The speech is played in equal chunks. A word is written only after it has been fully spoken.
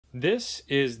This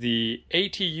is the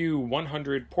ATU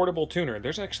 100 portable tuner.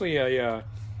 There's actually a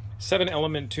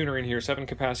 7-element tuner in here, 7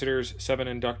 capacitors, 7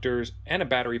 inductors, and a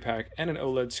battery pack, and an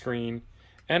OLED screen,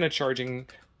 and a charging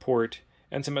port,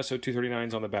 and some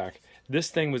SO239s on the back. This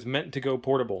thing was meant to go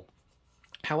portable.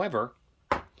 However,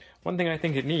 one thing I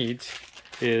think it needs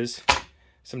is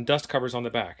some dust covers on the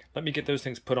back. Let me get those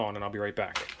things put on and I'll be right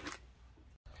back.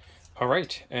 All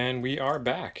right, and we are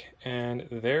back, and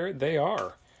there they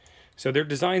are. So they're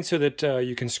designed so that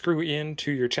you can screw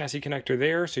into your chassis connector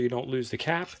there so you don't lose the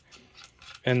cap.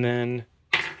 And then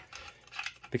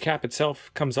the cap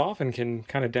itself comes off and can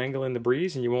kind of dangle in the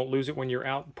breeze and you won't lose it when you're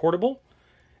out portable.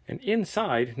 And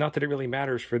inside, not that it really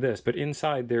matters for this, but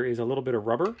inside there is a little bit of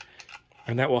rubber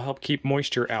and that will help keep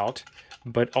moisture out.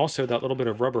 But also that little bit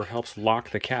of rubber helps lock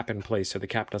the cap in place so the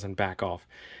cap doesn't back off.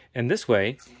 And this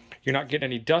way, you're not getting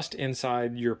any dust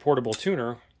inside your portable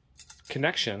tuner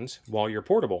connections while you're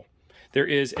portable. There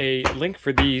is a link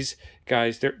for these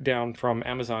guys. They're down from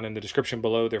Amazon in the description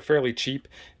below. They're fairly cheap,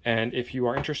 and if you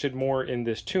are interested more in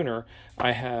this tuner,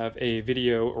 I have a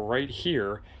video right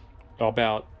here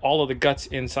about all of the guts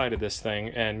inside of this thing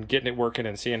and getting it working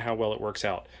and seeing how well it works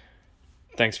out.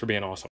 Thanks for being awesome.